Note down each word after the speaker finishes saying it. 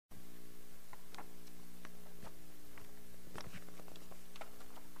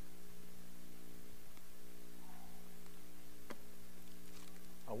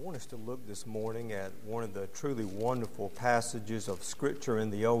want us to look this morning at one of the truly wonderful passages of Scripture in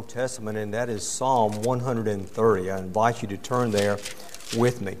the Old Testament, and that is Psalm 130. I invite you to turn there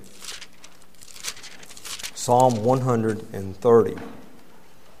with me. Psalm 130.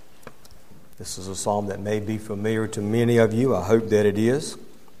 This is a psalm that may be familiar to many of you. I hope that it is.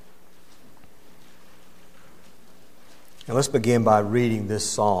 And let's begin by reading this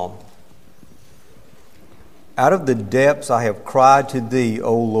psalm. Out of the depths I have cried to Thee,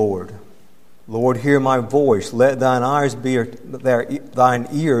 O Lord. Lord, hear my voice. Let Thine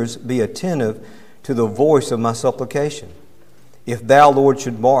ears be attentive to the voice of my supplication. If Thou, Lord,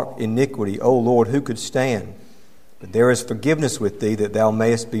 should mark iniquity, O Lord, who could stand? But there is forgiveness with Thee, that Thou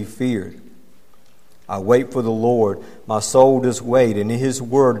mayest be feared. I wait for the Lord. My soul does wait, and in His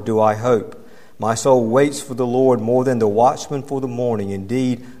word do I hope. My soul waits for the Lord more than the watchman for the morning,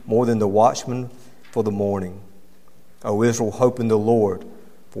 indeed, more than the watchman for the morning. O Israel, hope in the Lord.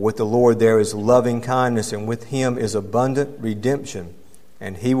 For with the Lord there is loving kindness, and with Him is abundant redemption,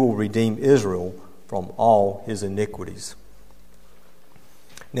 and He will redeem Israel from all his iniquities.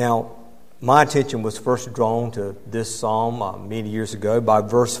 Now, my attention was first drawn to this psalm many years ago by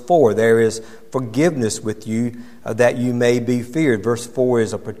verse 4. There is forgiveness with you that you may be feared. Verse 4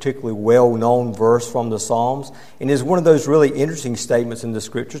 is a particularly well-known verse from the Psalms, and is one of those really interesting statements in the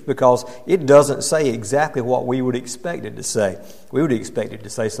Scriptures because it doesn't say exactly what we would expect it to say. We would expect it to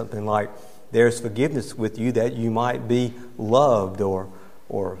say something like, there's forgiveness with you that you might be loved, or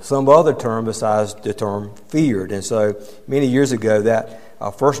some other term besides the term feared. And so many years ago that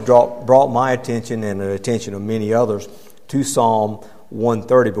first brought my attention and the attention of many others to Psalm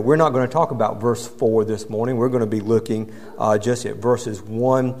 130. But we're not going to talk about verse 4 this morning. We're going to be looking just at verses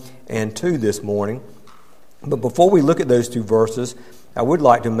 1 and 2 this morning. But before we look at those two verses, I would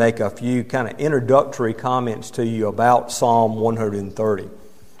like to make a few kind of introductory comments to you about Psalm 130.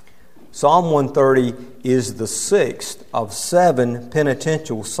 Psalm 130 is the sixth of 7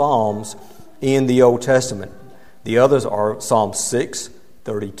 penitential psalms in the Old Testament. The others are Psalm 6,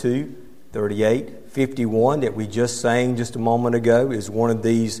 32, 38, 51 that we just sang just a moment ago is one of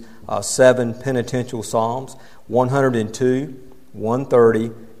these 7 penitential psalms, 102,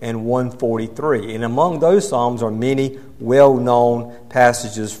 130, and 143. And among those psalms are many well-known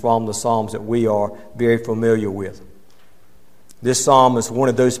passages from the psalms that we are very familiar with. This psalm is one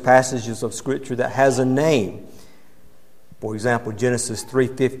of those passages of Scripture that has a name. For example, Genesis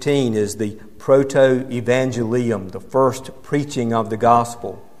 3:15 is the proto-evangelium, the first preaching of the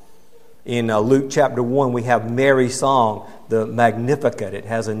gospel. In Luke chapter 1, we have Mary's song, the Magnificat. It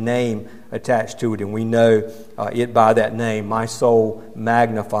has a name attached to it, and we know it by that name. My soul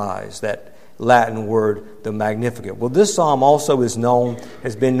magnifies, that Latin word, the Magnificat. Well, this psalm also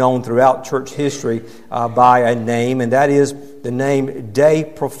has been known throughout church history by a name, and that is the name De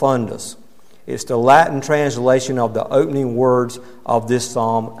Profundis. It's the Latin translation of the opening words of this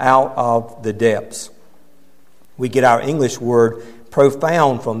psalm, out of the depths. We get our English word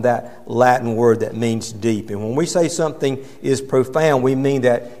profound from that Latin word that means deep. And when we say something is profound, we mean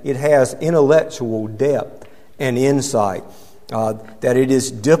that it has intellectual depth and insight, that it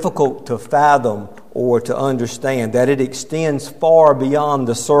is difficult to fathom or to understand, that it extends far beyond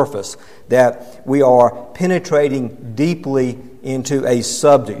the surface, that we are penetrating deeply into a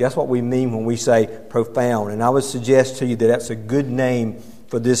subject. That's what we mean when we say profound. And I would suggest to you that that's a good name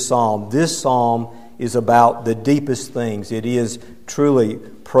for this psalm. This psalm is about the deepest things. It is truly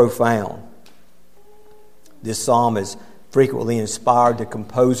profound. This psalm is frequently inspired the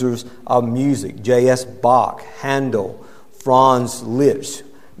composers of music. J.S. Bach, Handel, Franz Liszt,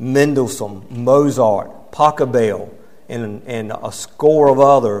 Mendelssohn, Mozart, Pachelbel, and a score of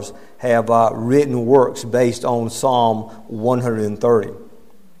others have written works based on Psalm 130.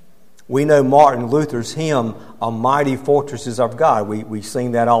 We know Martin Luther's hymn, A Mighty Fortress is Our God. We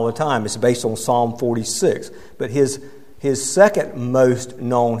sing that all the time. It's based on Psalm 46. But his second most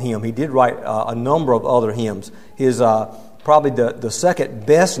known hymn, he did write a number of other hymns. His probably the second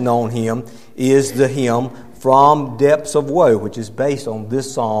best known hymn is the hymn From Depths of Woe, which is based on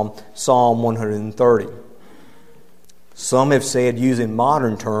this psalm, Psalm 130. Some have said, using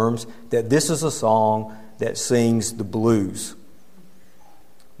modern terms, that this is a song that sings the blues.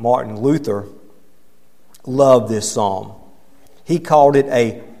 Martin Luther loved this psalm. He called it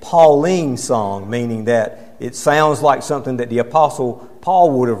a Pauline song, meaning that it sounds like something that the Apostle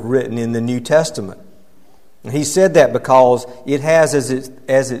Paul would have written in the New Testament. And he said that because it has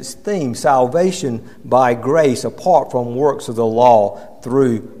as its theme salvation by grace apart from works of the law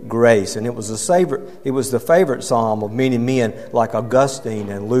through grace. And it was the favorite psalm of many men like Augustine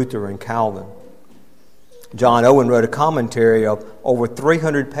and Luther and Calvin. John Owen wrote a commentary of over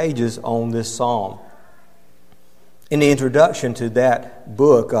 300 pages on this psalm. In the introduction to that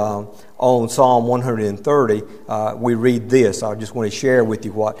book on Psalm 130, we read this. I just want to share with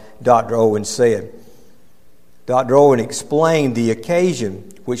you what Dr. Owen said. Dr. Owen explained the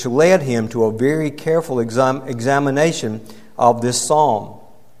occasion which led him to a very careful examination of this psalm.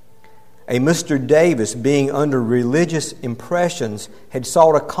 A Mr. Davis, being under religious impressions, had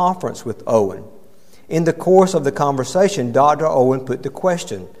sought a conference with Owen. In the course of the conversation, Dr. Owen put the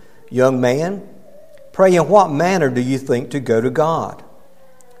question, "Young man, pray in what manner do you think to go to God?"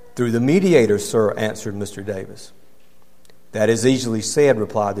 "Through the mediator, sir," answered Mr. Davis. "That is easily said,"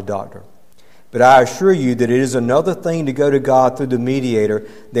 replied the doctor. "But I assure you that it is another thing to go to God through the mediator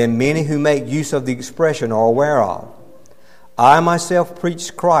than many who make use of the expression are aware of. I myself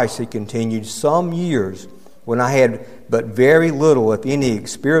preached Christ," he continued, "some years when I had but very little, if any,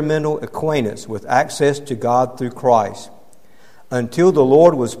 experimental acquaintance with access to God through Christ, until the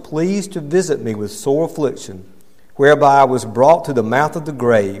Lord was pleased to visit me with sore affliction, whereby I was brought to the mouth of the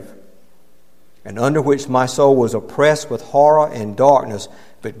grave, and under which my soul was oppressed with horror and darkness.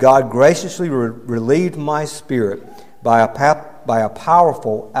 But God graciously relieved my spirit by a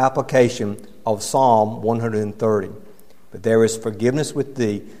powerful application of Psalm 130. But there is forgiveness with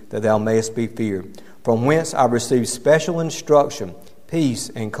thee, that thou mayest be feared. From whence I received special instruction,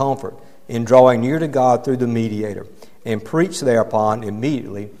 peace, and comfort in drawing near to God through the mediator, and preached thereupon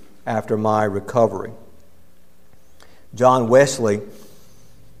immediately after my recovery." John Wesley,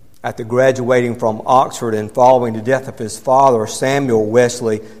 after graduating from Oxford and following the death of his father, Samuel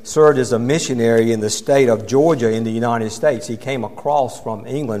Wesley, served as a missionary in the state of Georgia in the United States. He came across from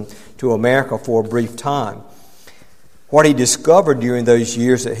England to America for a brief time. What he discovered during those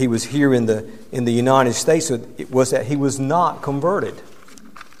years that he was here in the United States was that he was not converted.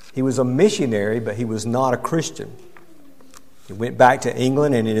 He was a missionary, but he was not a Christian. He went back to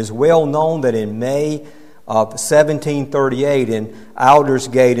England, and it is well known that in May of 1738 in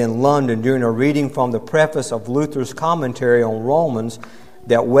Aldersgate in London, during a reading from the preface of Luther's commentary on Romans,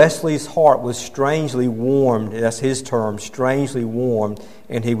 that Wesley's heart was strangely warmed, that's his term, strangely warmed,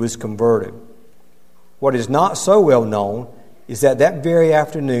 and he was converted. What is not so well known is that very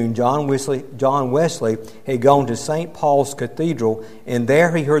afternoon, John Wesley had gone to St. Paul's Cathedral, and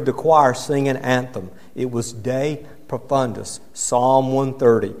there he heard the choir sing an anthem. It was De Profundis, Psalm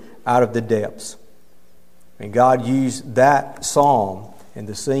 130, out of the depths. And God used that psalm and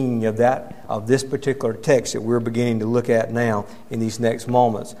the singing of this particular text that we're beginning to look at now in these next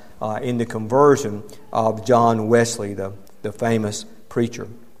moments in the conversion of John Wesley, the famous preacher.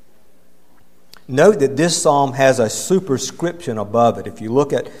 Note that this psalm has a superscription above it. If you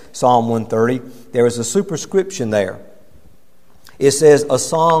look at Psalm 130, there is a superscription there. It says, "A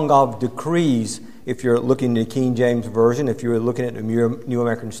song of decrees," if you're looking at the King James Version. If you're looking at the New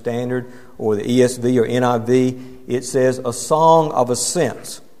American Standard or the ESV or NIV, it says, "A song of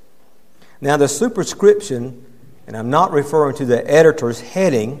ascents." Now the superscription, and I'm not referring to the editor's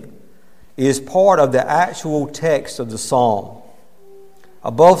heading, is part of the actual text of the psalm.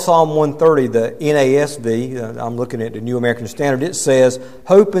 Above Psalm 130, the NASV, I'm looking at the New American Standard, it says,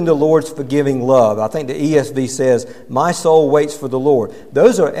 "Hope in the Lord's forgiving love." I think the ESV says, "My soul waits for the Lord."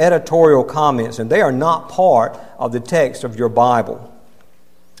 Those are editorial comments, and they are not part of the text of your Bible.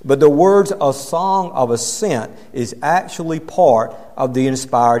 But the words "a song of ascent" is actually part of the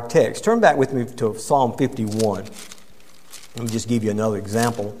inspired text. Turn back with me to Psalm 51. Let me just give you another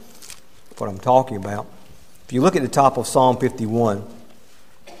example of what I'm talking about. If you look at the top of Psalm 51,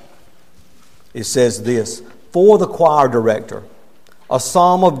 it says this, "For the choir director, a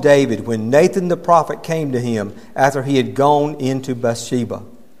psalm of David when Nathan the prophet came to him after he had gone into Bathsheba."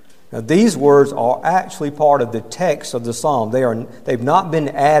 Now these words are actually part of the text of the psalm. They've not been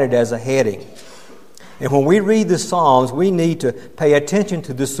added as a heading. And when we read the Psalms, we need to pay attention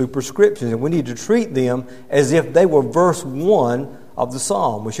to the superscriptions, and we need to treat them as if they were verse 1 of the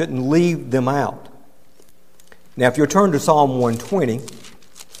psalm. We shouldn't leave them out. Now if you turn to Psalm 120,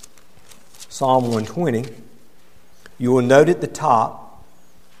 you will note at the top,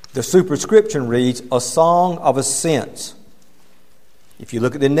 the superscription reads, "A song of ascents." If you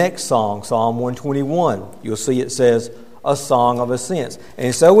look at the next song, Psalm 121, you'll see it says, "A song of ascents."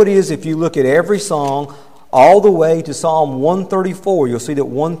 And so it is if you look at every song all the way to Psalm 134, you'll see that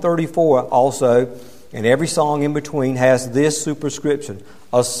 134 also, and every song in between has this superscription,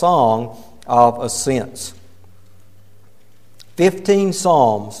 "A song of ascents." 15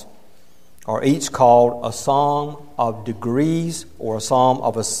 psalms are each called a song of degrees or a psalm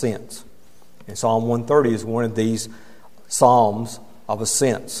of ascents. And Psalm 130 is one of these psalms of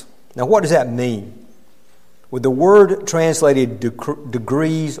ascents. Now what does that mean? Well, the word translated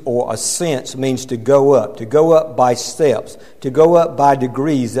degrees or ascents means to go up by steps, to go up by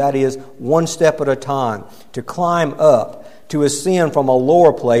degrees, that is, one step at a time, to climb up, to ascend from a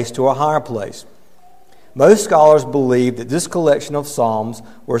lower place to a higher place. Most scholars believe that this collection of psalms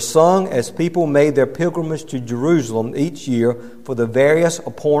were sung as people made their pilgrimage to Jerusalem each year for the various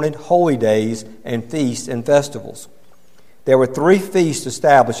appointed holy days and feasts and festivals. There were 3 feasts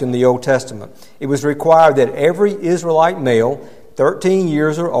established in the Old Testament. It was required that every Israelite male, 13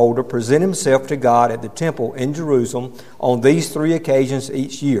 years or older, present himself to God at the temple in Jerusalem on these 3 occasions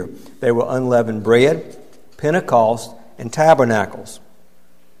each year. They were unleavened bread, Pentecost, and tabernacles.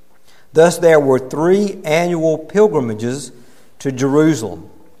 Thus there were 3 annual pilgrimages to Jerusalem.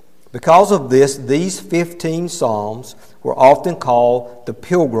 Because of this, these 15 psalms were often called the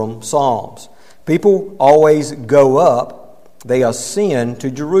Pilgrim Psalms. People always go up. They ascend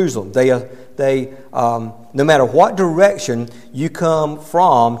to Jerusalem. No matter what direction you come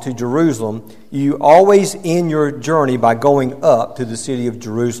from to Jerusalem, you always end your journey by going up to the city of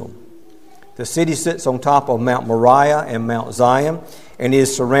Jerusalem. The city sits on top of Mount Moriah and Mount Zion and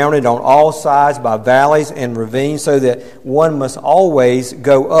is surrounded on all sides by valleys and ravines, so that one must always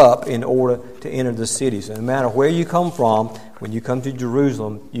go up in order to enter the city. So no matter where you come from, when you come to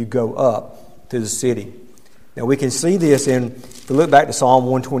Jerusalem, you go up to the city. Now we can see this if we look back to Psalm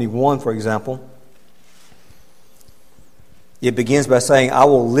 121, for example. It begins by saying, I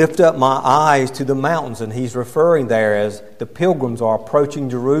will lift up my eyes to the mountains. And he's referring there as the pilgrims are approaching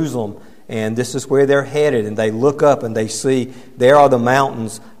Jerusalem. And this is where they're headed. And they look up and they see, there are the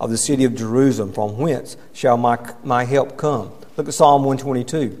mountains of the city of Jerusalem. From whence shall my help come? Look at Psalm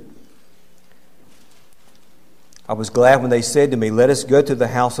 122. I was glad when they said to me, let us go to the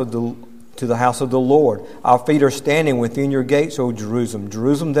house of the Lord. Our feet are standing within your gates, O Jerusalem.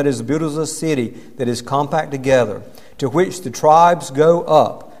 Jerusalem that is built as a city that is compact together, to which the tribes go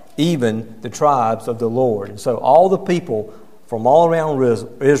up, even the tribes of the Lord. And so all the people from all around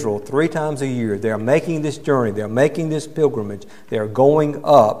Israel, 3 times a year, they're making this journey, they're making this pilgrimage, they're going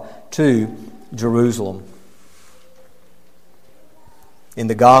up to Jerusalem. In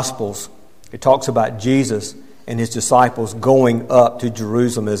the Gospels, it talks about Jesus and his disciples going up to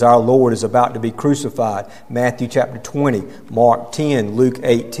Jerusalem as our Lord is about to be crucified. Matthew chapter 20, Mark 10, Luke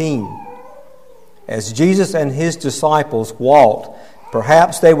 18. As Jesus and his disciples walked,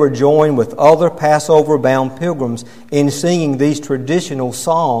 perhaps they were joined with other Passover-bound pilgrims in singing these traditional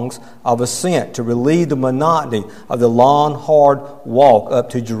songs of ascent to relieve the monotony of the long, hard walk up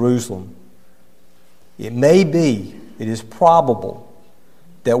to Jerusalem. It is probable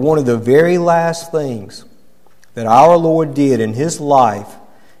that one of the very last things that our Lord did in his life,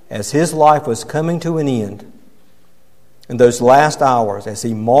 as his life was coming to an end, in those last hours, as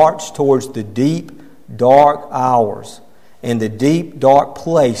he marched towards the deep, dark hours and the deep, dark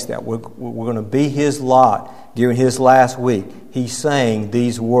place that were going to be his lot during his last week, he sang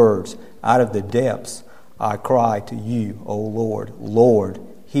these words, out of the depths I cry to you, O Lord. Lord,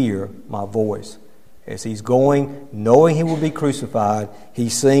 hear my voice. As he's going, knowing he will be crucified, he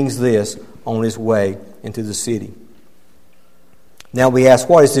sings this on his way into the city. Now we ask,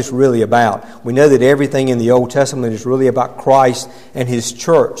 what is this really about? We know that everything in the Old Testament is really about Christ and his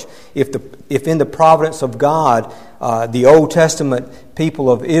church. If in the providence of God, the Old Testament people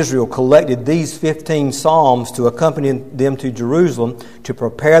of Israel collected these 15 psalms to accompany them to Jerusalem to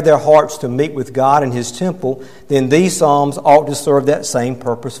prepare their hearts to meet with God in his temple, then these psalms ought to serve that same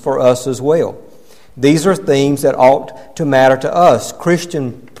purpose for us as well. These are themes that ought to matter to us,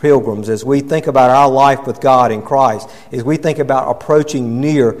 Christian pilgrims, as we think about our life with God in Christ, as we think about approaching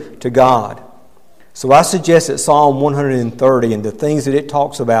near to God. So I suggest that Psalm 130 and the things that it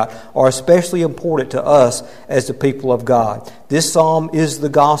talks about are especially important to us as the people of God. This psalm is the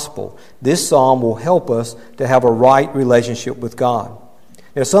gospel. This psalm will help us to have a right relationship with God.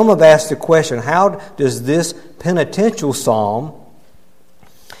 Now, some have asked the question, how does this penitential psalm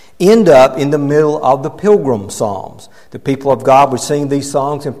end up in the middle of the pilgrim psalms? The people of God would sing these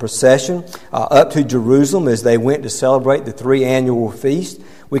songs in procession up to Jerusalem as they went to celebrate the 3 annual feasts.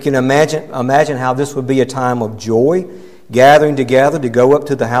 We can imagine how this would be a time of joy, gathering together to go up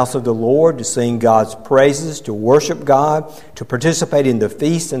to the house of the Lord, to sing God's praises, to worship God, to participate in the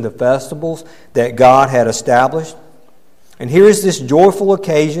feasts and the festivals that God had established. And here is this joyful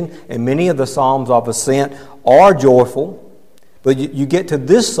occasion, and many of the psalms of ascent are joyful. But you get to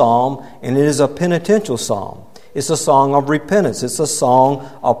this psalm, and it is a penitential psalm. It's a song of repentance. It's a song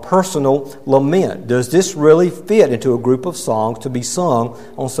of personal lament. Does this really fit into a group of songs to be sung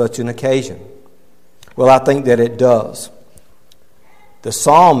on such an occasion? Well, I think that it does. The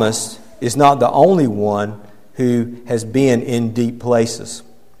psalmist is not the only one who has been in deep places.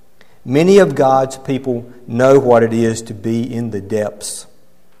 Many of God's people know what it is to be in the depths.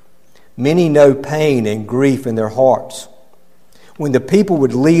 Many know pain and grief in their hearts. When the people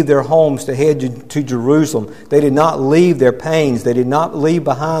would leave their homes to head to Jerusalem, they did not leave their pains. They did not leave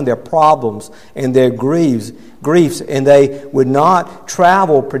behind their problems and their griefs, and they would not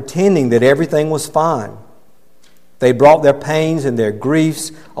travel pretending that everything was fine. They brought their pains and their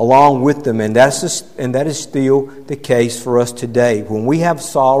griefs along with them, and that is still the case for us today. When we have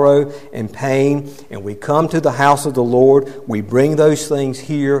sorrow and pain and we come to the house of the Lord, we bring those things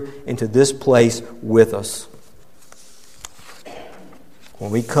here into this place with us. When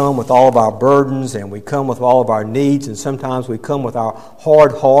we come with all of our burdens and we come with all of our needs, and sometimes we come with our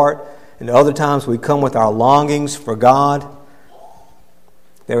hard heart, and other times we come with our longings for God,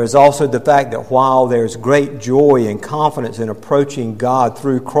 there is also the fact that while there's great joy and confidence in approaching God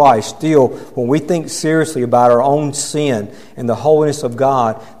through Christ, still, when we think seriously about our own sin and the holiness of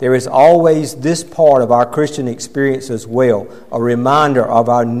God, there is always this part of our Christian experience as well, a reminder of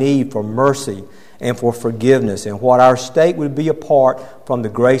our need for mercy and for forgiveness, and what our state would be apart from the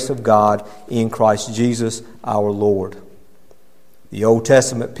grace of God in Christ Jesus our Lord. The Old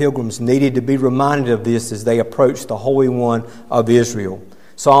Testament pilgrims needed to be reminded of this as they approached the Holy One of Israel.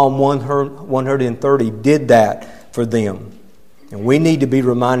 Psalm 130 did that for them. And we need to be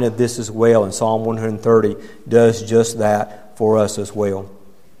reminded of this as well, and Psalm 130 does just that for us as well.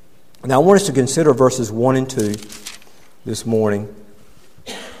 Now I want us to consider verses 1 and 2 this morning.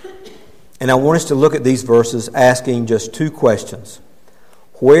 And I want us to look at these verses asking just two questions.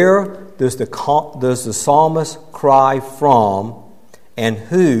 Where does the psalmist cry from, and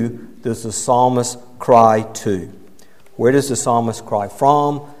who does the psalmist cry to? Where does the psalmist cry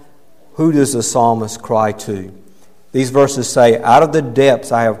from? Who does the psalmist cry to? These verses say, "Out of the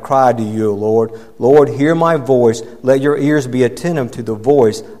depths I have cried to you, O Lord. Lord, hear my voice. Let your ears be attentive to the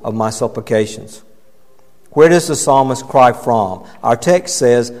voice of my supplications." Where does the psalmist cry from? Our text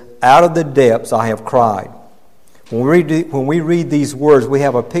says, "Out of the depths I have cried." When we read these words, we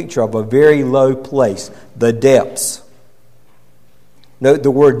have a picture of a very low place, the depths. Note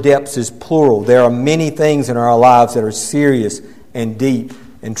the word depths is plural. There are many things in our lives that are serious and deep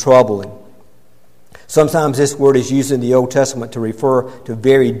and troubling. Sometimes this word is used in the Old Testament to refer to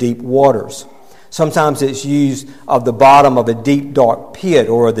very deep waters. Sometimes it's used of the bottom of a deep, dark pit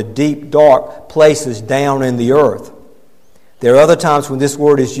or the deep, dark places down in the earth. There are other times when this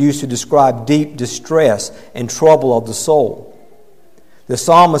word is used to describe deep distress and trouble of the soul. The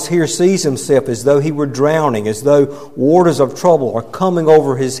psalmist here sees himself as though he were drowning, as though waters of trouble are coming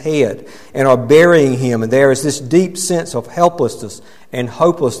over his head and are burying him. And there is this deep sense of helplessness and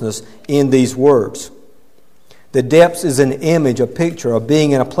hopelessness in these words. The depths is an image, a picture of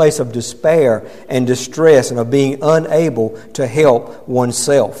being in a place of despair and distress and of being unable to help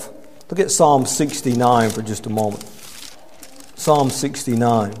oneself. Look at Psalm 69 for just a moment. Psalm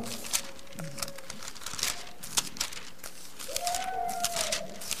 69.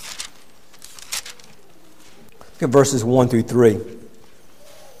 Look at verses 1 through 3.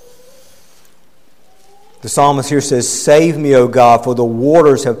 The psalmist here says, "Save me, O God, for the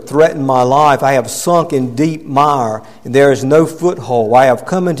waters have threatened my life. I have sunk in deep mire, and there is no foothold. I have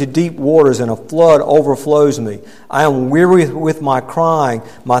come into deep waters, and a flood overflows me. I am weary with my crying.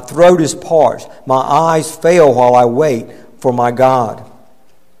 My throat is parched. My eyes fail while I wait for my God."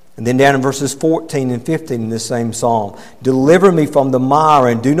 And then down in verses 14 and 15 in this same psalm, "Deliver me from the mire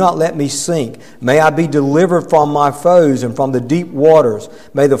and do not let me sink. May I be delivered from my foes and from the deep waters.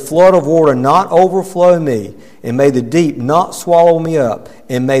 May the flood of water not overflow me, and may the deep not swallow me up,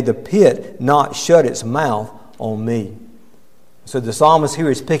 and may the pit not shut its mouth on me." So the psalmist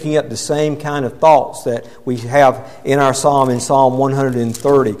here is picking up the same kind of thoughts that we have in our psalm in Psalm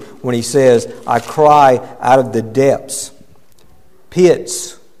 130 when he says, "I cry out of the depths."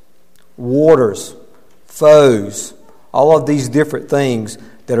 Pits, waters, foes, all of these different things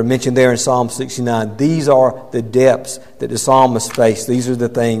that are mentioned there in Psalm 69. These are the depths that the psalmist faced. These are the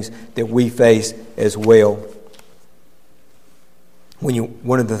things that we face as well.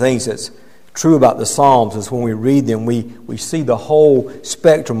 One of the things that's true about the Psalms is when we read them, we see the whole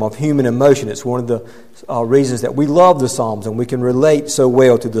spectrum of human emotion. It's one of the reasons that we love the Psalms and we can relate so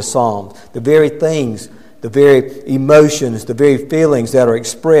well to the Psalms. The very things, the very emotions, the very feelings that are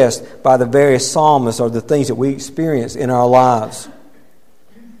expressed by the various psalmists are the things that we experience in our lives.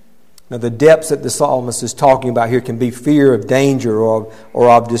 Now, the depths that the psalmist is talking about here can be fear of danger or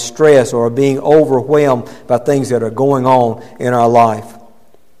of distress or of being overwhelmed by things that are going on in our life.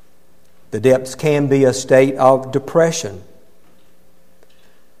 The depths can be a state of depression.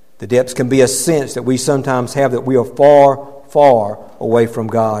 The depths can be a sense that we sometimes have that we are far, far away from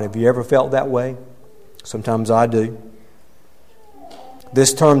God. Have you ever felt that way? Sometimes I do.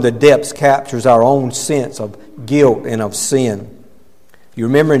 This term, the depths, captures our own sense of guilt and of sin. You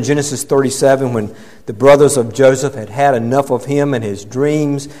remember in Genesis 37 when the brothers of Joseph had had enough of him and his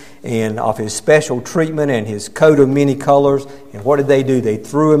dreams and of his special treatment and his coat of many colors. And what did they do? They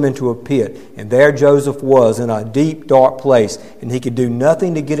threw him into a pit. And there Joseph was in a deep, dark place. And he could do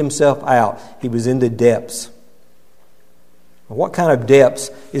nothing to get himself out. He was in the depths. What kind of depths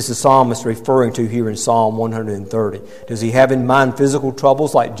is the psalmist referring to here in Psalm 130? Does he have in mind physical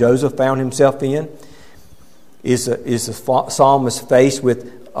troubles like Joseph found himself in? Is the psalmist faced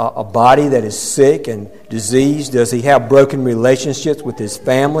with a body that is sick and diseased? Does he have broken relationships with his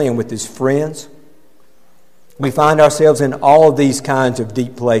family and with his friends? We find ourselves in all of these kinds of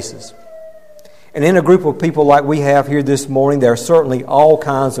deep places. And in a group of people like we have here this morning, there are certainly all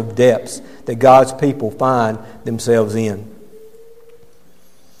kinds of depths that God's people find themselves in.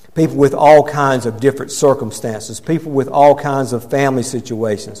 People with all kinds of different circumstances. People with all kinds of family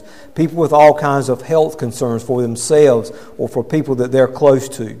situations. People with all kinds of health concerns for themselves or for people that they're close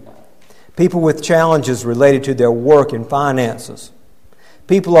to. People with challenges related to their work and finances.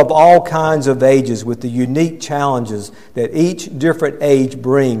 People of all kinds of ages with the unique challenges that each different age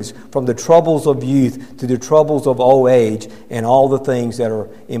brings, from the troubles of youth to the troubles of old age and all the things that are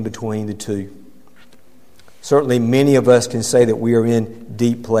in between the two. Certainly many of us can say that we are in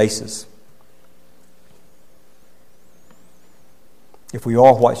deep places. If we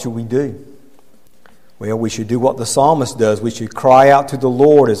are, what should we do? Well, we should do what the psalmist does. We should cry out to the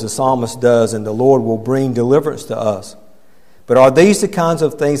Lord as the psalmist does, and the Lord will bring deliverance to us. But are these the kinds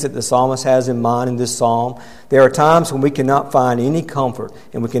of things that the psalmist has in mind in this psalm? There are times when we cannot find any comfort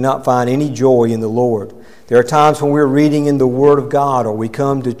and we cannot find any joy in the Lord. There are times when we're reading in the Word of God, or we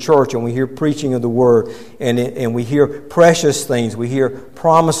come to church and we hear preaching of the Word, and we hear precious things. We hear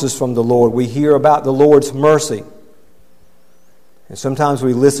promises from the Lord. We hear about the Lord's mercy. And sometimes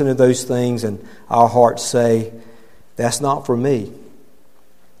we listen to those things and our hearts say, that's not for me.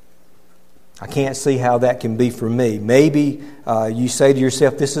 I can't see how that can be for me. Maybe you say to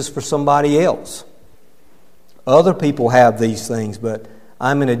yourself, this is for somebody else. Other people have these things, but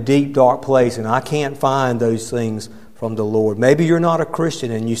I'm in a deep, dark place and I can't find those things from the Lord. Maybe you're not a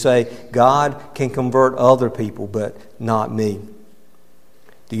Christian and you say, God can convert other people, but not me.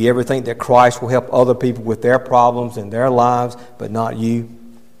 Do you ever think that Christ will help other people with their problems in their lives, but not you?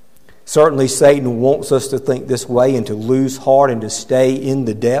 Certainly Satan wants us to think this way and to lose heart and to stay in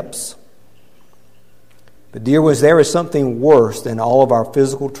the depths. But dear ones, there is something worse than all of our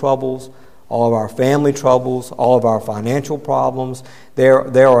physical troubles, all of our family troubles, all of our financial problems.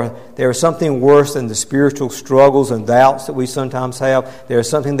 There is something worse than the spiritual struggles and doubts that we sometimes have. There is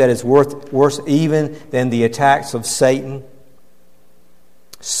something that is worse even than the attacks of Satan.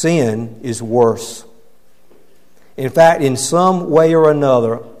 Sin is worse. In fact, in some way or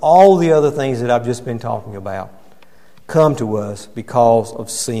another, all the other things that I've just been talking about come to us because of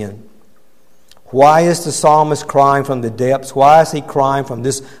sin. Why is the psalmist crying from the depths? Why is he crying from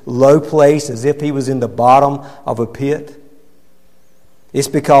this low place as if he was in the bottom of a pit? It's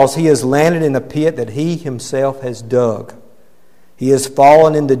because he has landed in a pit that he himself has dug. He has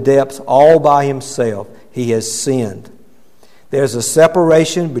fallen in the depths all by himself. He has sinned. There's a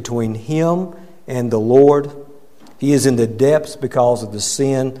separation between him and the Lord. He is in the depths because of the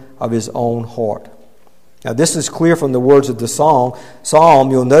sin of his own heart. Now, this is clear from the words of the psalm.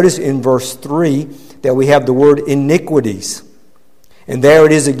 You'll notice in verse 3 that we have the word iniquities. And there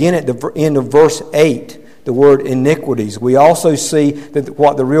it is again at the end of verse 8, the word iniquities. We also see that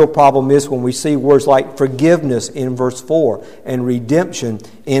what the real problem is when we see words like forgiveness in verse 4 and redemption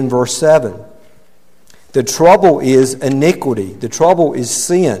in verse 7. The trouble is iniquity. The trouble is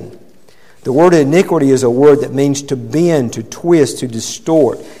sin. The word iniquity is a word that means to bend, to twist, to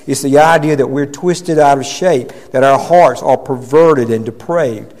distort. It's the idea that we're twisted out of shape, that our hearts are perverted and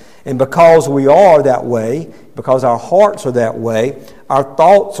depraved. And because we are that way, because our hearts are that way, our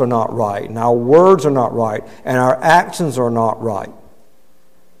thoughts are not right, and our words are not right, and our actions are not right.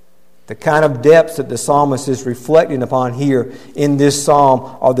 The kind of depths that the psalmist is reflecting upon here in this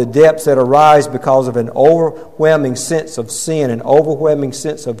psalm are the depths that arise because of an overwhelming sense of sin, an overwhelming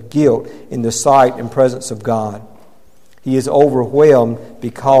sense of guilt in the sight and presence of God. He is overwhelmed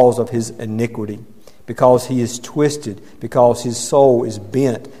because of his iniquity, because he is twisted, because his soul is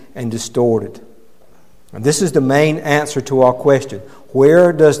bent and distorted. And this is the main answer to our question.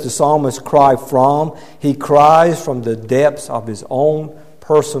 Where does the psalmist cry from? He cries from the depths of his own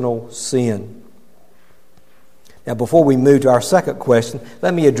personal sin. Now, before we move to our second question,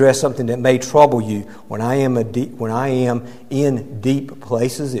 let me address something that may trouble you. When I am in deep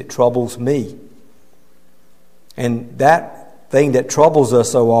places, it troubles me. And that thing that troubles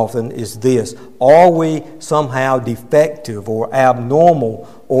us so often is this: are we somehow defective or abnormal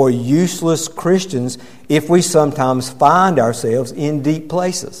or useless Christians if we sometimes find ourselves in deep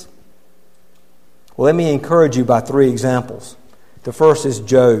places? Well, let me encourage you by 3 examples. The first is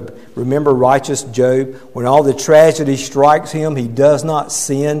Job. Remember righteous Job? When all the tragedy strikes him, he does not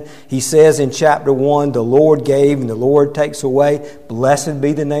sin. He says in chapter 1, the Lord gave and the Lord takes away. Blessed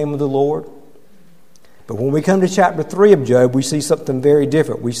be the name of the Lord. But when we come to chapter 3 of Job, we see something very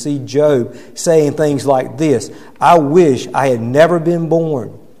different. We see Job saying things like this: I wish I had never been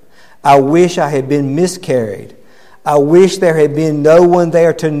born. I wish I had been miscarried. I wish there had been no one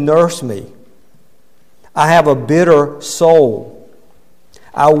there to nurse me. I have a bitter soul.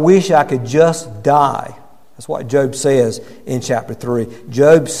 I wish I could just die. That's what Job says in chapter 3.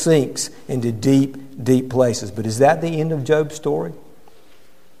 Job sinks into deep, deep places. But is that the end of Job's story?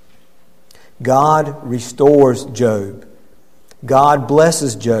 God restores Job. God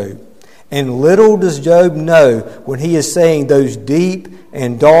blesses Job. And little does Job know when he is saying those deep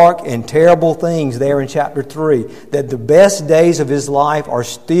and dark and terrible things there in chapter 3, that the best days of his life are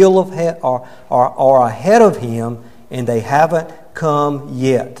still are ahead of him, and they haven't come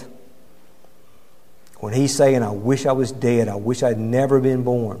yet. When he's saying, I wish I was dead, I wish I'd never been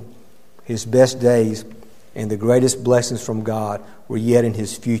born, his best days and the greatest blessings from God were yet in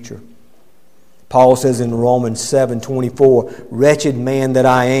his future. Paul says in Romans 7:24, wretched man that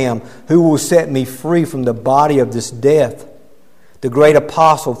I am, who will set me free from the body of this death? The great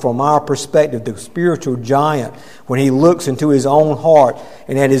apostle, from our perspective, the spiritual giant, when he looks into his own heart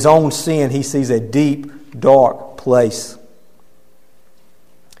and at his own sin, he sees a deep, dark place.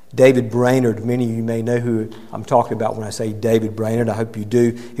 David Brainerd, many of you may know who I'm talking about when I say David Brainerd. I hope you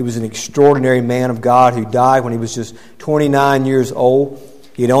do. He was an extraordinary man of God who died when he was just 29 years old.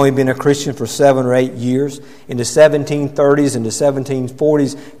 He had only been a Christian for 7 or 8 years. In the 1730s and the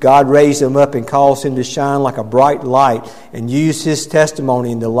 1740s, God raised him up and caused him to shine like a bright light and used his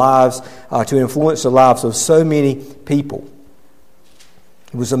testimony in the lives to influence the lives of so many people.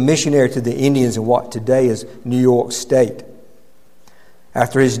 He was a missionary to the Indians in what today is New York State.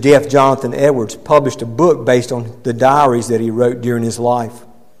 After his death, Jonathan Edwards published a book based on the diaries that he wrote during his life.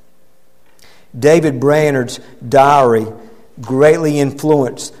 David Brainerd's diary greatly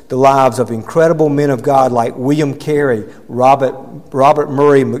influenced the lives of incredible men of God like William Carey, Robert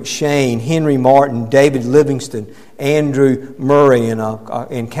Murray McShane, Henry Martin, David Livingston, Andrew Murray,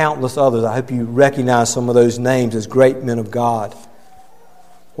 and countless others. I hope you recognize some of those names as great men of God.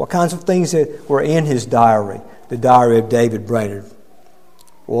 What kinds of things that were in his diary, the diary of David Brainerd?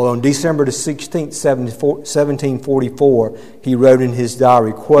 Well, on December the 16th, 1744, he wrote in his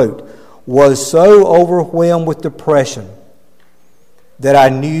diary, quote, was so overwhelmed with depression that I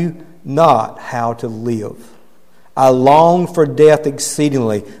knew not how to live. I longed for death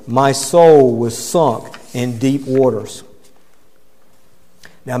exceedingly. My soul was sunk in deep waters.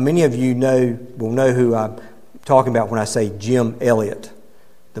 Now, many of you will know who I'm talking about when I say Jim Elliot,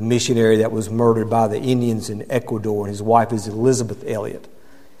 the missionary that was murdered by the Indians in Ecuador, and his wife is Elizabeth Elliot.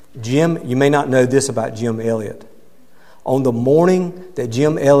 Jim, you may not know this about Jim Elliot. On the morning that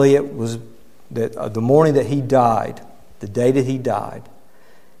Jim Elliot the morning that he died, the day that he died,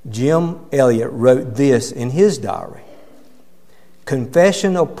 Jim Elliot wrote this in his diary.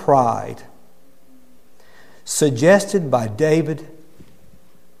 Confession of pride, suggested by David.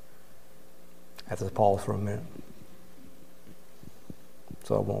 I have to pause for a minute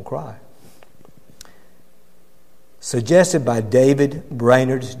so I won't cry. Suggested by David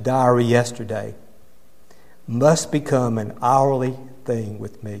Brainerd's diary yesterday, must become an hourly thing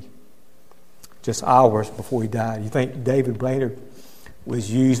with me. Just hours before he died. You think David Brainerd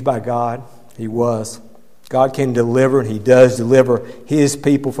was used by God? He was. God can deliver, and He does deliver His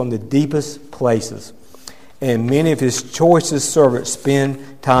people from the deepest places. And many of His choicest servants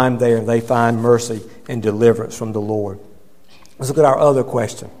spend time there. They find mercy and deliverance from the Lord. Let's look at our other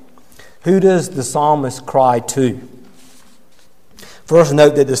question. Who does the psalmist cry to? First,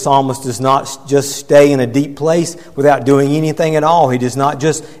 note that the psalmist does not just stay in a deep place without doing anything at all. He does not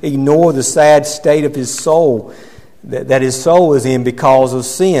just ignore the sad state of his soul that his soul is in because of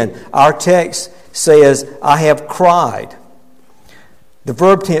sin. Our text says, I have cried. The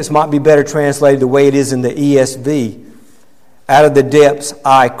verb tense might be better translated the way it is in the ESV. Out of the depths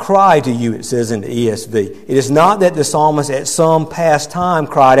I cry to you, it says in the ESV. It is not that the psalmist at some past time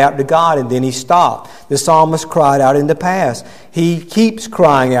cried out to God and then he stopped. The psalmist cried out in the past. He keeps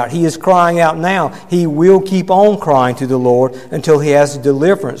crying out. He is crying out now. He will keep on crying to the Lord until he has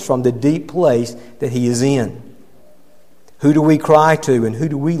deliverance from the deep place that he is in. Who do we cry to and who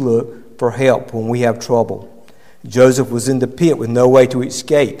do we look for help when we have trouble? Joseph was in the pit with no way to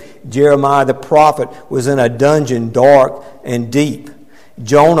escape. Jeremiah the prophet was in a dungeon dark and deep.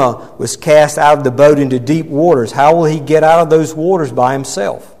 Jonah was cast out of the boat into deep waters. How will he get out of those waters by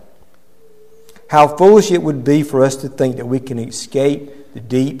himself? How foolish it would be for us to think that we can escape the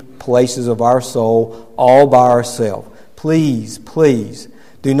deep places of our soul all by ourselves. Please, please,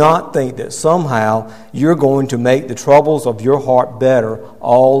 do not think that somehow you're going to make the troubles of your heart better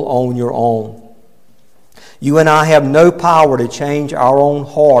all on your own. You and I have no power to change our own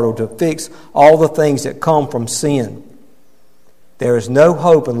heart or to fix all the things that come from sin. There is no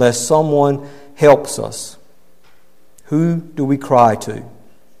hope unless someone helps us. Who do we cry to?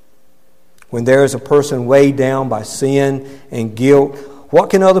 When there is a person weighed down by sin and guilt,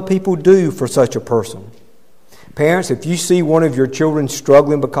 what can other people do for such a person? Parents, if you see one of your children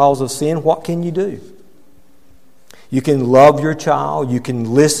struggling because of sin, what can you do? You can love your child, you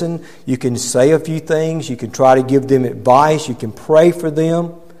can listen, you can say a few things, you can try to give them advice, you can pray for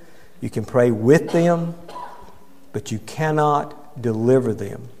them, you can pray with them, but you cannot deliver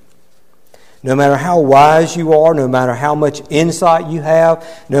them. No matter how wise you are, no matter how much insight you have,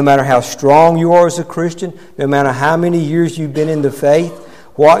 no matter how strong you are as a Christian, no matter how many years you've been in the faith,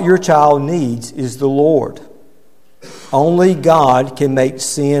 what your child needs is the Lord. Only God can make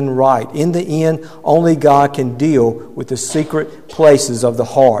sin right. In the end, only God can deal with the secret places of the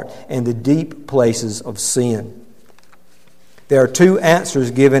heart and the deep places of sin. There are two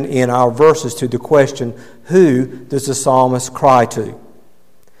answers given in our verses to the question, who does the psalmist cry to?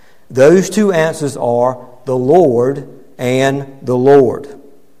 Those two answers are the Lord and the Lord.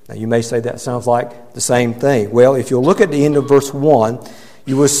 Now you may say that sounds like the same thing. Well, if you'll look at the end of verse 1,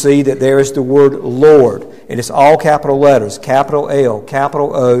 you will see that there is the word Lord. And it's all capital letters, capital L,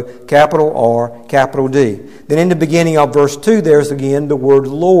 capital O, capital R, capital D. Then in the beginning of verse 2, there's again the word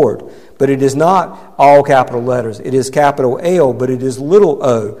Lord. But it is not all capital letters. It is capital L, but it is little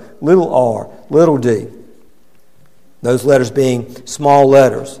o, little r, little d. Those letters being small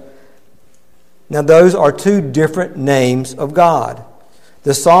letters. Now those are two different names of God.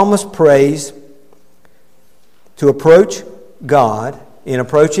 The psalmist prays to approach God. In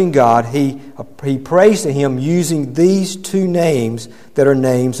approaching God, he prays to Him using these two names that are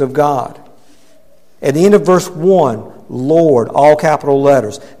names of God. At the end of verse 1, Lord, all capital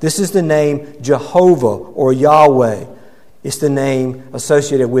letters. This is the name Jehovah or Yahweh. It's the name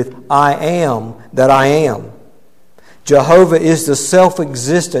associated with I am that I am. Jehovah is the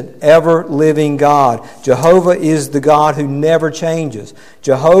self-existent, ever-living God. Jehovah is the God who never changes.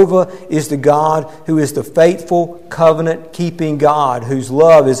 Jehovah is the God who is the faithful, covenant-keeping God, whose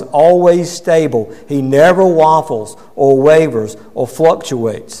love is always stable. He never waffles or wavers or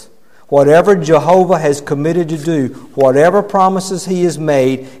fluctuates. Whatever Jehovah has committed to do, whatever promises He has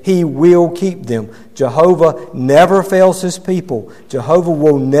made, He will keep them. Jehovah never fails His people. Jehovah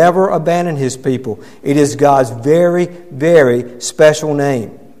will never abandon His people. It is God's very, very special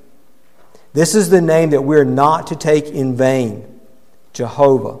name. This is the name that we're not to take in vain.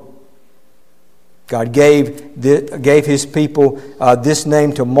 Jehovah. God gave His people this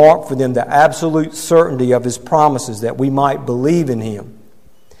name to mark for them the absolute certainty of His promises, that we might believe in Him.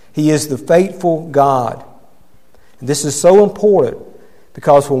 He is the faithful God. And this is so important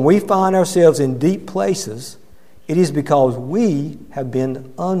because when we find ourselves in deep places, it is because we have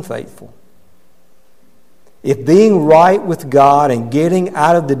been unfaithful. If being right with God and getting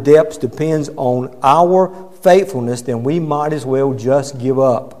out of the depths depends on our faithfulness, then we might as well just give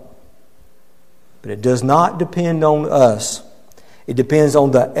up. But it does not depend on us. It depends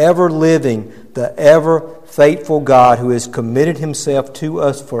on the ever-living, the ever-faithful God who has committed Himself to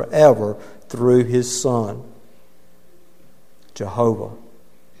us forever through His Son, Jehovah.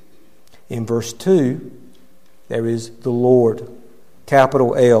 In verse 2, there is the Lord,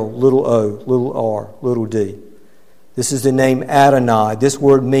 capital L, little o, little r, little d. This is the name Adonai. This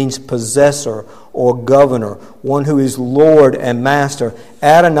word means possessor or governor, one who is Lord and Master.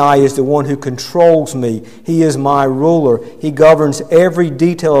 Adonai is the one who controls me. He is my ruler. He governs every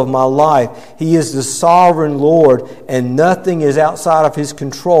detail of my life. He is the sovereign Lord, and nothing is outside of His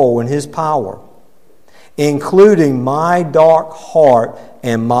control and His power, including my dark heart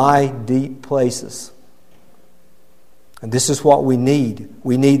and my deep places. And this is what we need.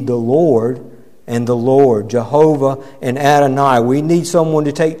 We need the Lord and the Lord, Jehovah and Adonai. We need someone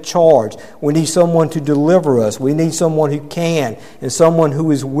to take charge. We need someone to deliver us. We need someone who can and someone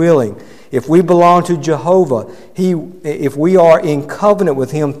who is willing. If we belong to Jehovah, if we are in covenant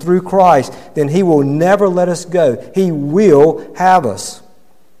with Him through Christ, then He will never let us go. He will have us.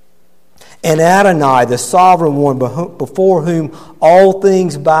 And Adonai, the sovereign one before whom all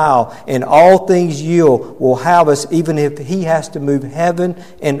things bow and all things yield, will have us even if He has to move heaven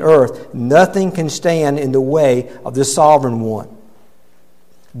and earth. Nothing can stand in the way of the sovereign one.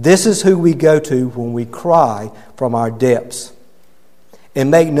 This is who we go to when we cry from our depths. And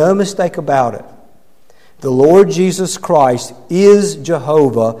make no mistake about it, the Lord Jesus Christ is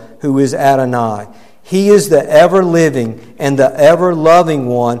Jehovah, who is Adonai. He is the ever-living and the ever-loving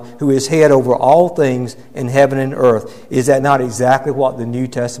one who is head over all things in heaven and earth. Is that not exactly what the New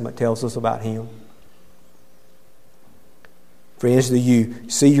Testament tells us about Him? Friends, do you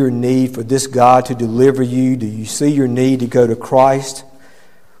see your need for this God to deliver you? Do you see your need to go to Christ?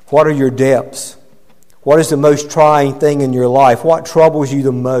 What are your depths? What is the most trying thing in your life? What troubles you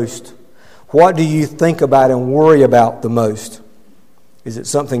the most? What do you think about and worry about the most? Is it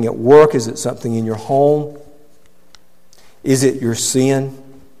something at work? Is it something in your home? Is it your sin?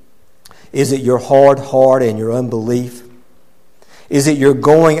 Is it your hard heart and your unbelief? Is it your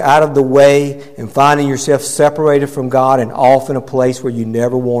going out of the way and finding yourself separated from God and off in a place where you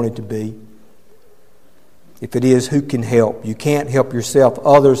never wanted to be? If it is, who can help? You can't help yourself.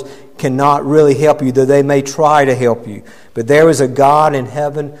 Others cannot really help you, though they may try to help you. But there is a God in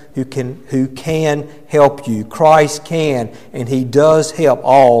heaven who can help you. Christ can, and He does help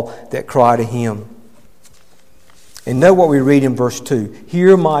all that cry to Him. And note what we read in verse 2.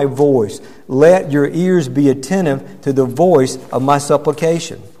 Hear my voice. Let your ears be attentive to the voice of my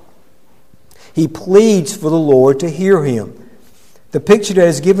supplication. He pleads for the Lord to hear him. The picture that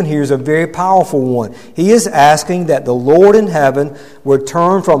is given here is a very powerful one. He is asking that the Lord in heaven would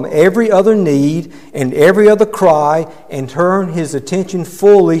turn from every other need and every other cry and turn His attention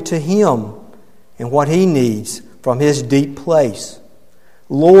fully to Him and what He needs from His deep place.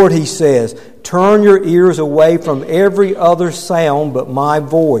 Lord, He says, turn your ears away from every other sound but my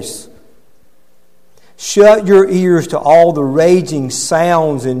voice. Shut your ears to all the raging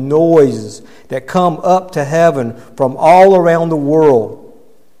sounds and noises that come up to heaven from all around the world.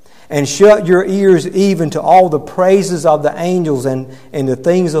 And shut your ears even to all the praises of the angels and the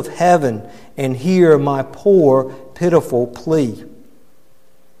things of heaven, and hear my poor, pitiful plea.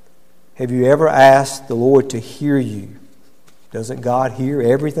 Have you ever asked the Lord to hear you? Doesn't God hear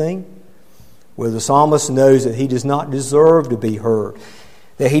everything? Well, the psalmist knows that he does not deserve to be heard,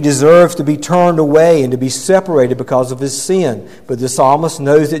 that he deserves to be turned away and to be separated because of his sin. But the psalmist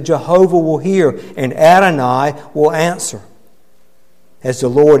knows that Jehovah will hear and Adonai will answer. Has the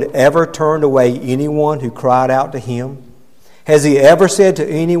Lord ever turned away anyone who cried out to Him? Has He ever said to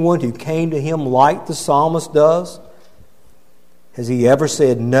anyone who came to Him like the psalmist does? Has He ever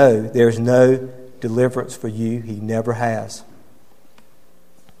said, no, there's no deliverance for you? He never has.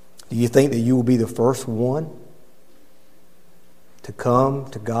 Do you think that you will be the first one to come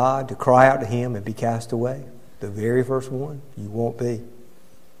to God, to cry out to Him and be cast away? The very first one? You won't be.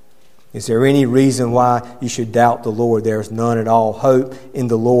 Is there any reason why you should doubt the Lord? There is none at all. Hope in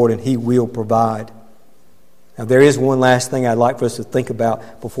the Lord and He will provide. Now there is one last thing I'd like for us to think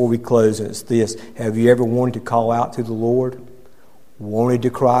about before we close, and it's this. Have you ever wanted to call out to the Lord? Wanted to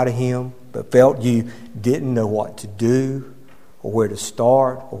cry to Him, but felt you didn't know what to do or where to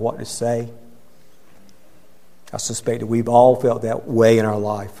start or what to say? I suspect that we've all felt that way in our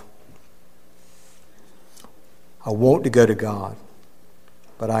life. I want to go to God,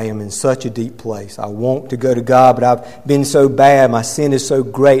 but I am in such a deep place. I want to go to God, but I've been so bad. My sin is so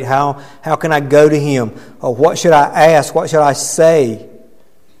great. How can I go to Him? Or what should I ask? What should I say?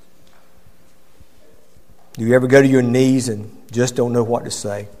 Do you ever go to your knees and just don't know what to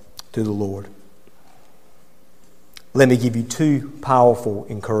say to the Lord? Let me give you two powerful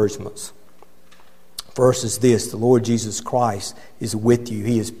encouragements. First is this: the Lord Jesus Christ is with you.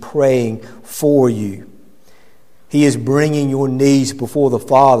 He is praying for you. He is bringing your needs before the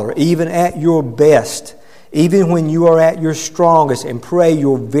Father, even at your best, even when you are at your strongest, and pray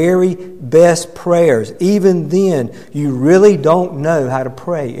your very best prayers. Even then, you really don't know how to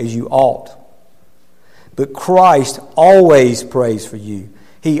pray as you ought. But Christ always prays for you.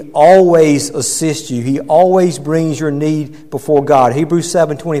 He always assists you. He always brings your need before God. Hebrews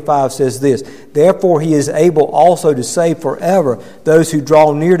 7:25 says this: therefore He is able also to save forever those who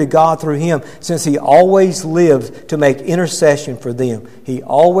draw near to God through Him, since He always lives to make intercession for them. He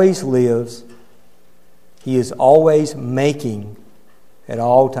always lives. He is always making at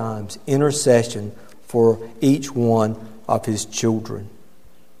all times, intercession for each one of His children.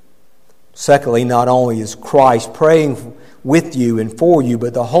 Secondly, not only is Christ praying with you and for you,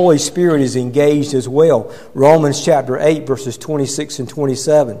 but the Holy Spirit is engaged as well. Romans chapter 8, verses 26 and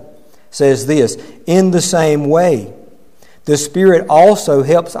 27 says this, "In the same way, the Spirit also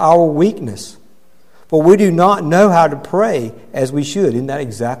helps our weakness. For we do not know how to pray as we should." Isn't that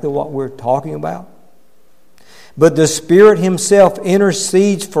exactly what we're talking about? "But the Spirit Himself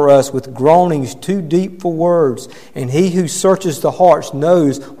intercedes for us with groanings too deep for words. And He who searches the hearts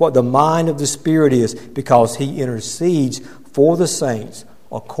knows what the mind of the Spirit is, because He intercedes for the saints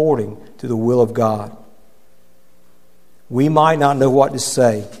according to the will of God." We might not know what to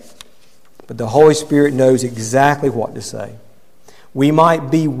say, but the Holy Spirit knows exactly what to say. We might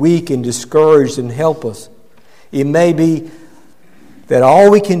be weak and discouraged and helpless. It may be that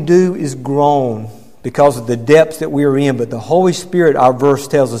all we can do is groan because of the depths that we are in. But the Holy Spirit, our verse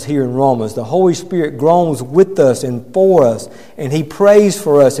tells us here in Romans, the Holy Spirit groans with us and for us. And He prays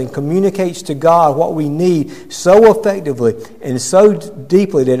for us and communicates to God what we need so effectively and so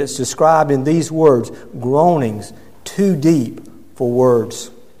deeply that it's described in these words, groanings too deep for words.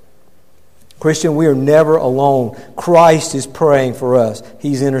 Christian, we are never alone. Christ is praying for us.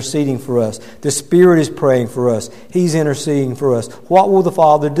 He's interceding for us. The Spirit is praying for us. He's interceding for us. What will the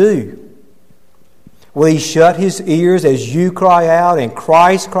Father do? Will He shut His ears as you cry out and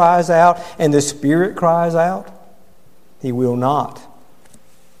Christ cries out and the Spirit cries out? He will not.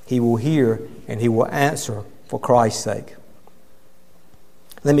 He will hear and He will answer for Christ's sake.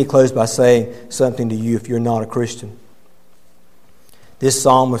 Let me close by saying something to you if you're not a Christian. This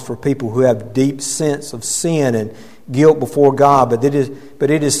psalm is for people who have deep sense of sin and guilt before God, but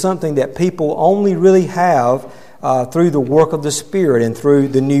it is something that people only really have through the work of the Spirit and through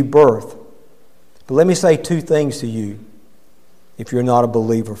the new birth. But let me say two things to you if you're not a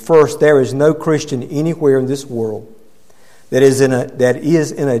believer. First, there is no Christian anywhere in this world that is in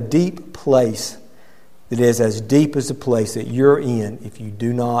a deep place that is as deep as the place that you're in if you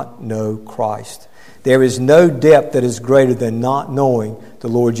do not know Christ. There is no depth that is greater than not knowing the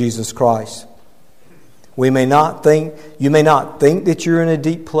Lord Jesus Christ. You may not think that you're in a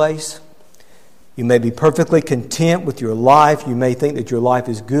deep place. You may be perfectly content with your life. You may think that your life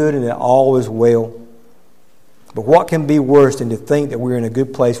is good and that all is well. But what can be worse than to think that we're in a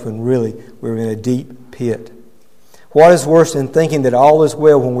good place when really we're in a deep pit? What is worse than thinking that all is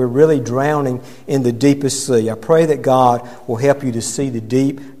well when we're really drowning in the deepest sea? I pray that God will help you to see the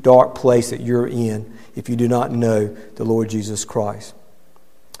deep, dark place that you're in if you do not know the Lord Jesus Christ.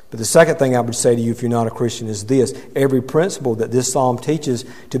 But the second thing I would say to you if you're not a Christian is this. Every principle that this psalm teaches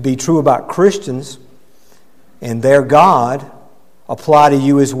to be true about Christians and their God apply to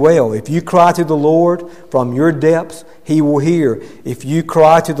you as well. If you cry to the Lord from your depths, He will hear. If you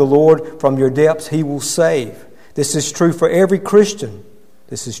cry to the Lord from your depths, He will save. This is true for every Christian.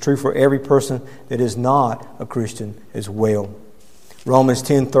 This is true for every person that is not a Christian as well. Romans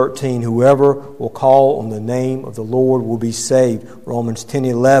 10:13, whoever will call on the name of the Lord will be saved. Romans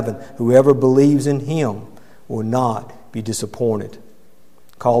 10:11, whoever believes in Him will not be disappointed.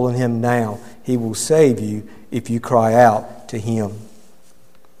 Call on Him now. He will save you if you cry out to Him.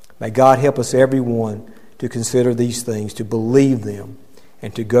 May God help us everyone to consider these things, to believe them,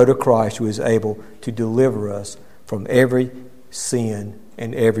 and to go to Christ who is able to deliver us from every sin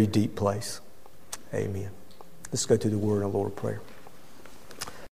and every deep place. Amen. Let's go to the Word and a Lord of prayer.